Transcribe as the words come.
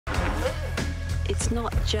it's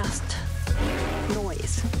not just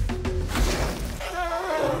noise.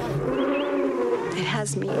 It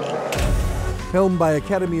has meaning. Helmed by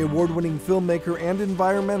Academy Award-winning filmmaker and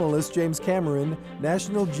environmentalist James Cameron,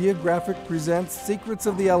 National Geographic presents Secrets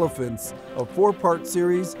of the Elephants, a 4-part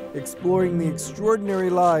series exploring the extraordinary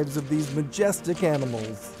lives of these majestic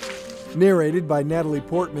animals. Narrated by Natalie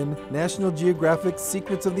Portman, National Geographic's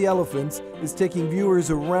Secrets of the Elephants is taking viewers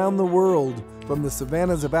around the world, from the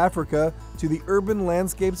savannas of Africa to the urban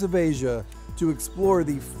landscapes of Asia, to explore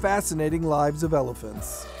the fascinating lives of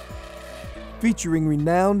elephants. Featuring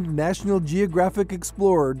renowned National Geographic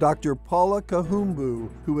explorer Dr. Paula Kahumbu,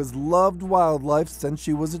 who has loved wildlife since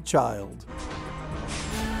she was a child.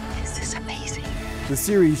 This is amazing. The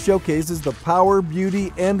series showcases the power,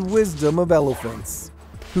 beauty, and wisdom of elephants,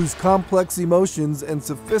 whose complex emotions and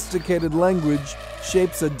sophisticated language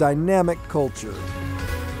shapes a dynamic culture.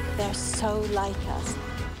 They're so like us.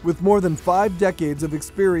 With more than 5 decades of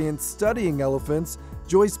experience studying elephants,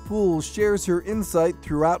 Joyce Poole shares her insight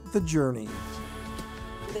throughout the journey.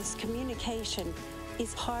 This communication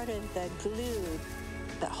is part of the glue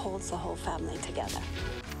that holds the whole family together.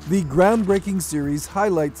 The groundbreaking series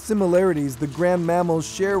highlights similarities the grand mammals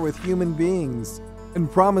share with human beings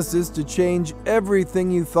and promises to change everything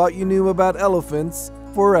you thought you knew about elephants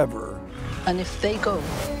forever. And if they go,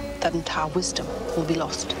 that entire wisdom will be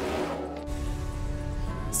lost.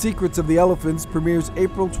 Secrets of the Elephants premieres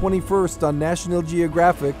April 21st on National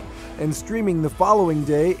Geographic and streaming the following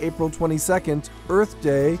day, April 22nd, Earth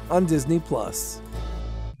Day, on Disney+.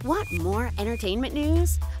 Want more entertainment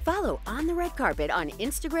news? Follow On the Red Carpet on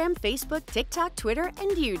Instagram, Facebook, TikTok, Twitter,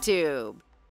 and YouTube.